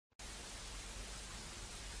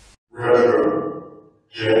Retro.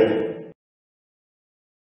 Jank.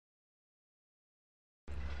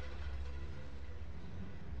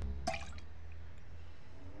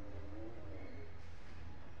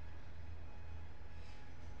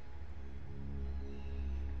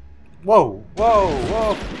 Whoa, whoa,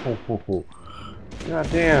 whoa! Ho, ho, ho. God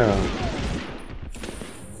damn!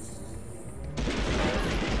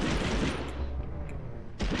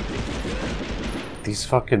 These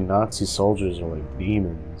fucking Nazi soldiers are like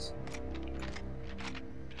demons.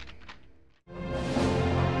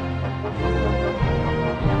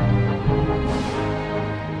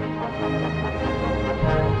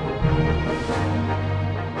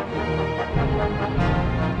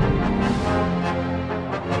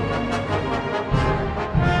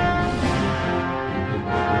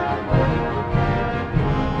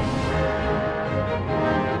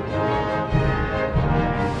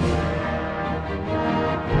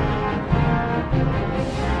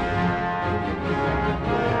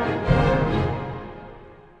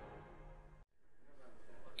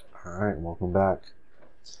 Alright, welcome back.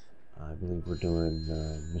 I believe we're doing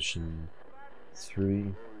mission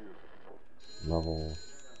 3, level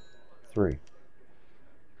 3.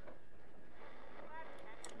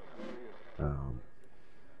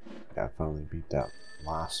 I finally beat that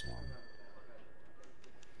last one.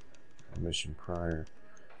 Mission prior.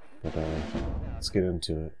 But let's get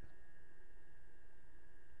into it.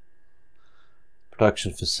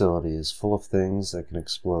 Production facility is full of things that can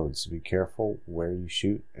explode, so be careful where you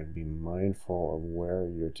shoot and be mindful of where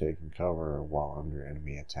you're taking cover while under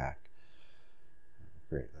enemy attack.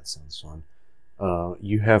 Great, that sounds fun.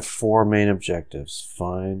 You have 4 main objectives.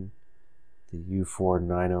 Find the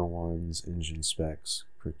U-4901's engine specs,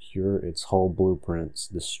 procure its hull blueprints,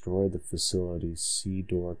 destroy the facility's sea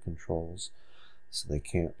door controls so they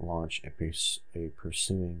can't launch a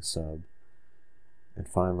pursuing sub, and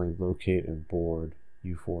finally locate and board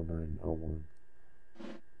U-4901.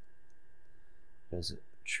 As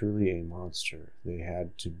truly a monster, they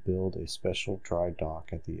had to build a special dry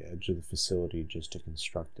dock at the edge of the facility just to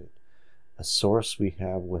construct it. A source we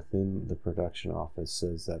have within the production office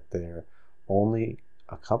says that they're only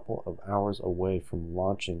a couple of hours away from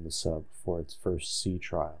launching the sub for its first sea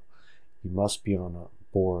trial. You must be on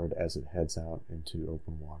board as it heads out into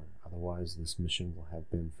open water, otherwise this mission will have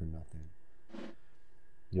been for nothing.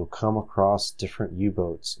 You'll come across different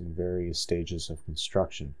U-boats in various stages of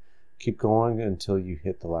construction. Keep going until you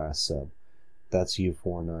hit the last sub. That's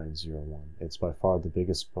U-4901. It's by far the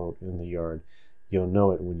biggest boat in the yard. You'll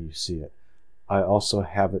know it when you see it. I also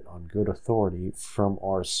have it on good authority from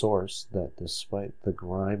our source that despite the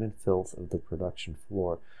grime and filth of the production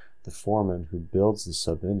floor, the foreman who builds the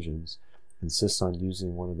sub-engines insists on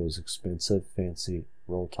using one of those expensive, fancy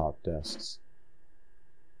roll-top desks.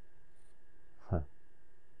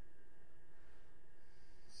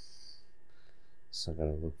 So I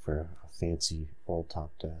gotta look for a fancy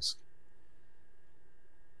roll-top desk.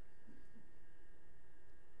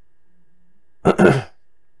 But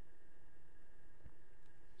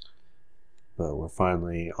we're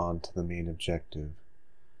finally on to the main objective.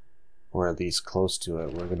 Or at least close to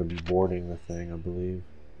it. We're gonna be boarding the thing, I believe.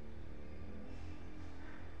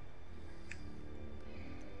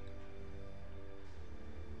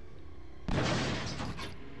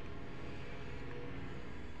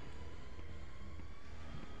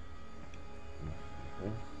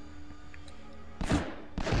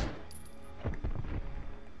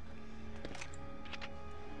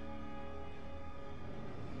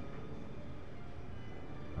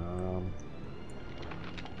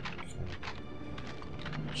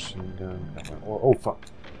 Machine gun. Oh fuck.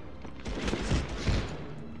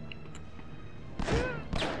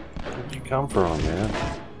 Where'd you come from, man?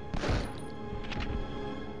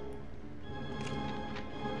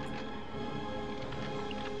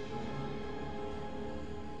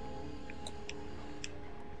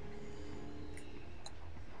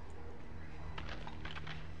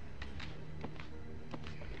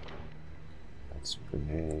 That's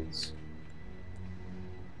grenades.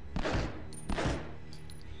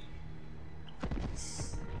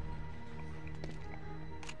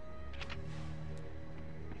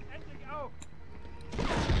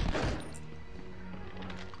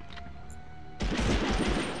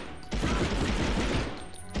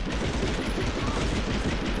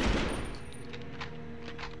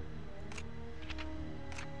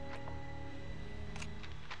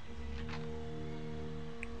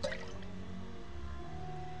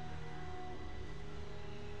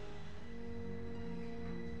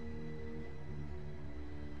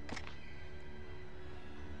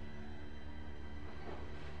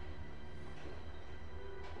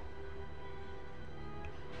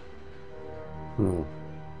 Hmm.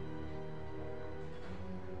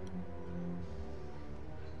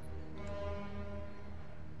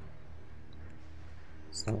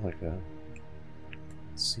 It's not like a...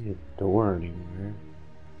 see a door anywhere.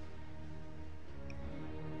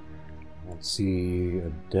 I don't see a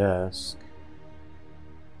desk.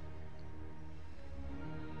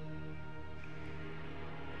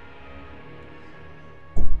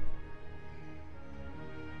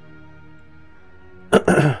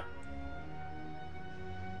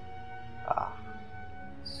 Ah,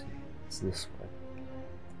 let's see, it's this way.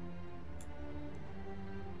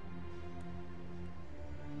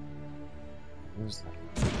 Where's that?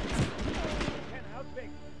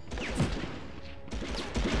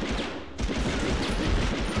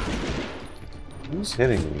 Who's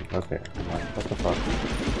hitting me? Okay, what the fuck?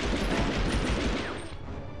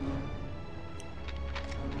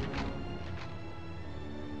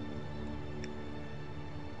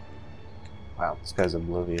 Wow, this guy's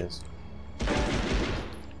oblivious.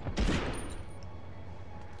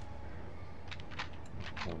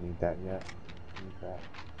 Don't need that yet. Need that.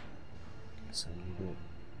 Guess I need it.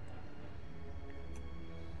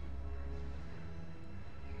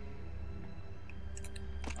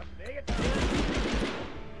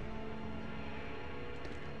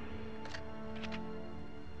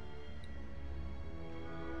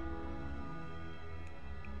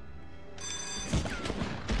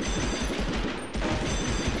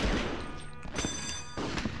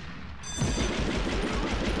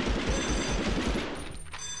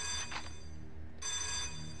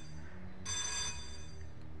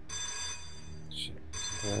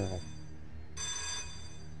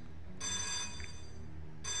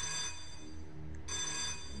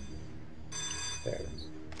 There it is.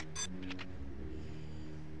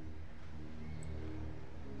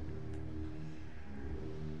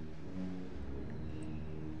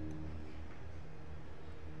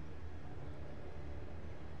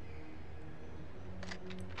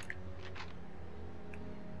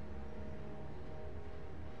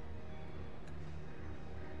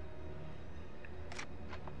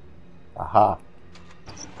 Aha.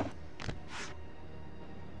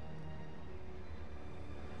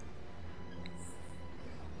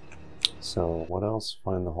 So what else?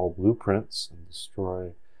 Find the whole blueprints and destroy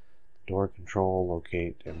the door control,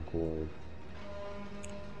 locate and board.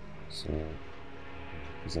 So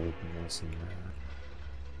is anything else in there?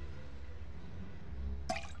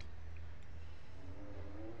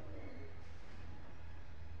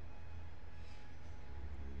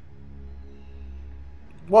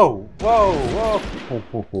 Whoa, whoa, whoa! Ho,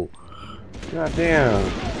 ho, ho. God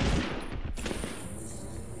damn!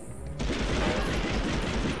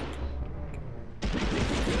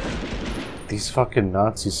 These fucking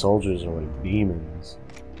Nazi soldiers are like demons.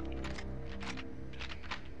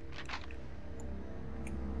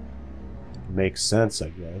 Makes sense, I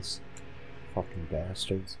guess. Fucking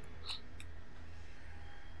bastards.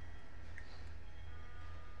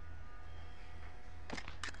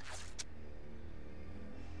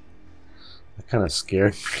 That kind of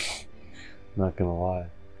scared me. Not gonna lie.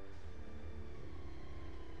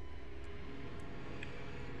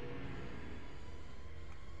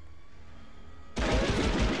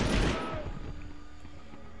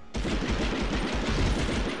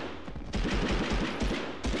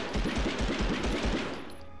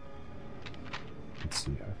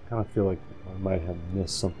 I kind of feel like I might have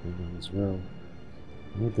missed something in this room.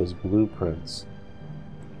 I need those blueprints.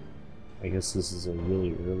 I guess this is a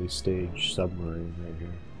really early stage submarine right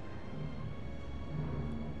here.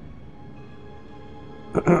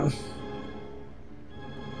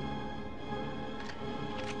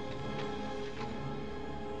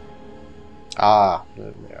 Ah,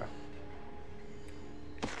 there we are.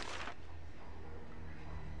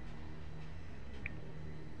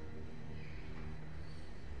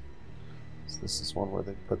 This is one where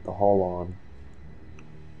they put the hull on.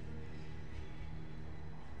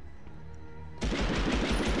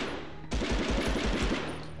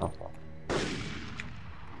 Oh, well.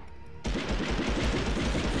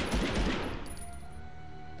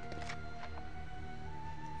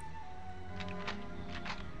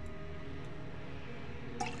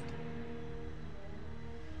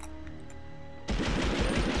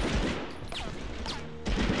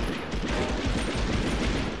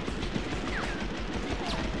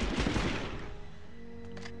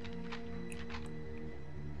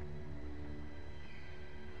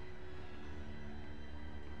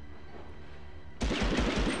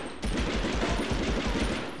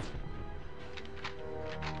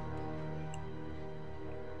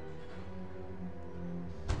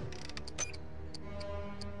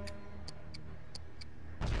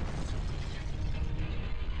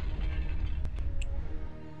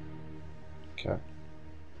 Okay.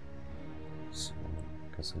 So,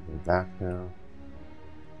 I guess I'll go back now.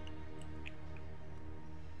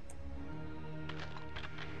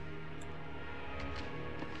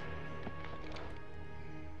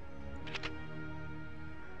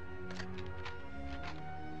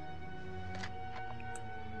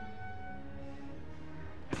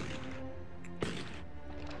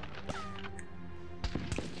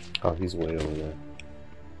 Oh, he's way over there.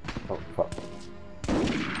 Oh, fuck.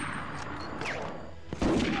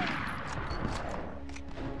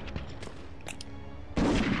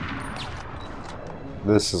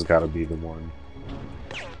 This has got to be the one.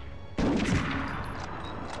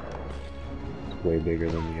 It's way bigger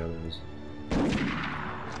than the others.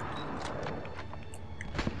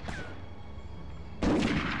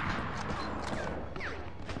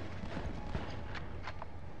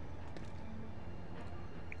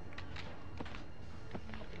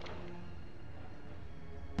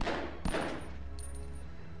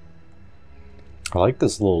 I like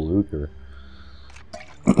this little Luger.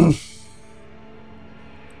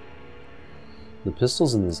 The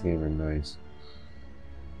pistols in this game are nice.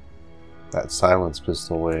 That silence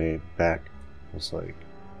pistol way back was like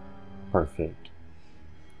perfect.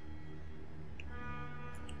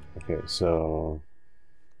 Okay, so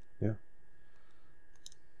yeah.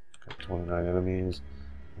 Got 29 enemies.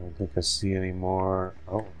 I don't think I see any more.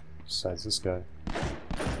 Oh, besides this guy.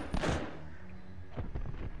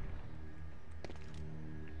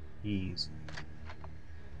 Easy.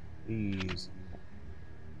 Easy.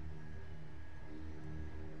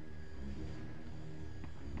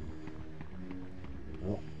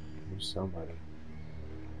 Oh, there's somebody.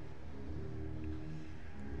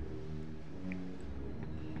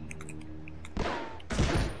 Fuck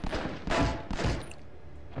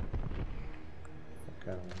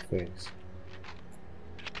out of my face.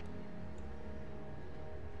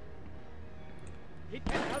 It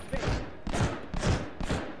cannot be.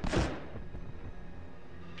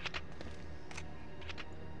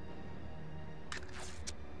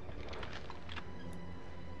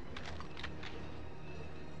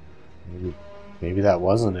 Maybe that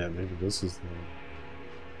wasn't it. Maybe this is the...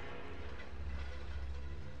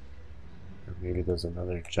 Or maybe there's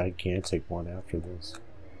another gigantic one after this.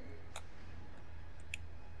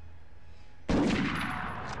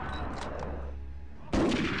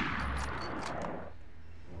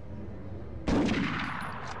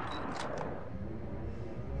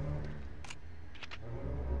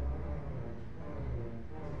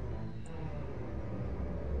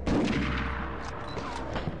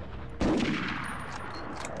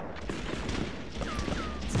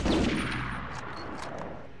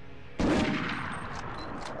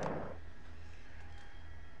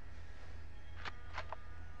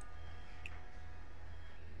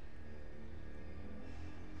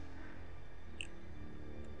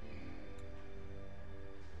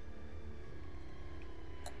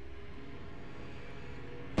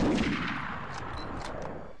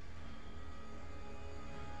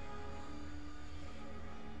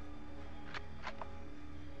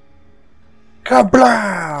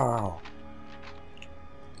 Kablow!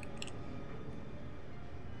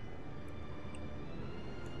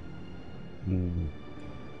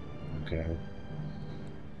 Okay.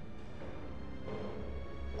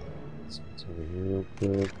 Let's get over here real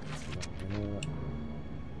quick.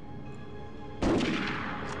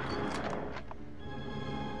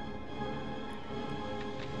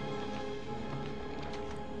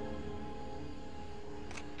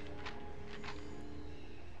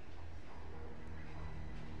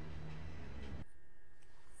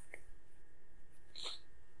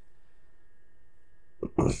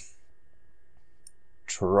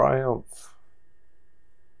 Triumph.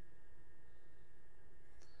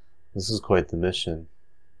 This is quite the mission.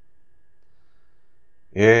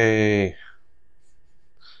 Yay!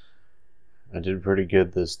 I did pretty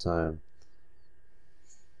good this time.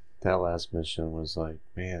 That last mission was like,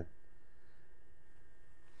 man.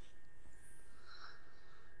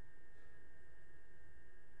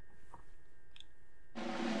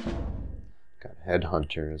 Got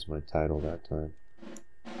Headhunter as my title that time.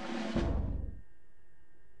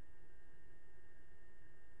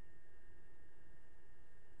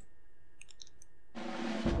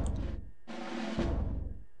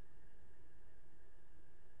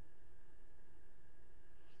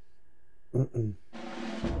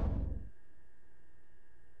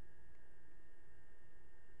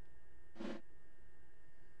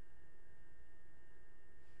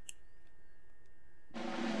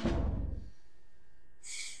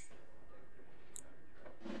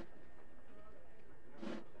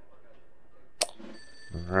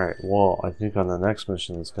 Alright, well, I think on the next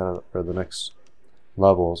mission, or the next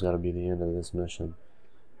level has got to be the end of this mission.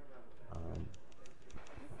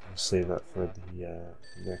 I'll save that for the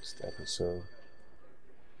next episode.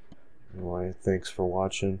 Anyway, thanks for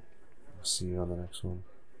watching. See you on the next one.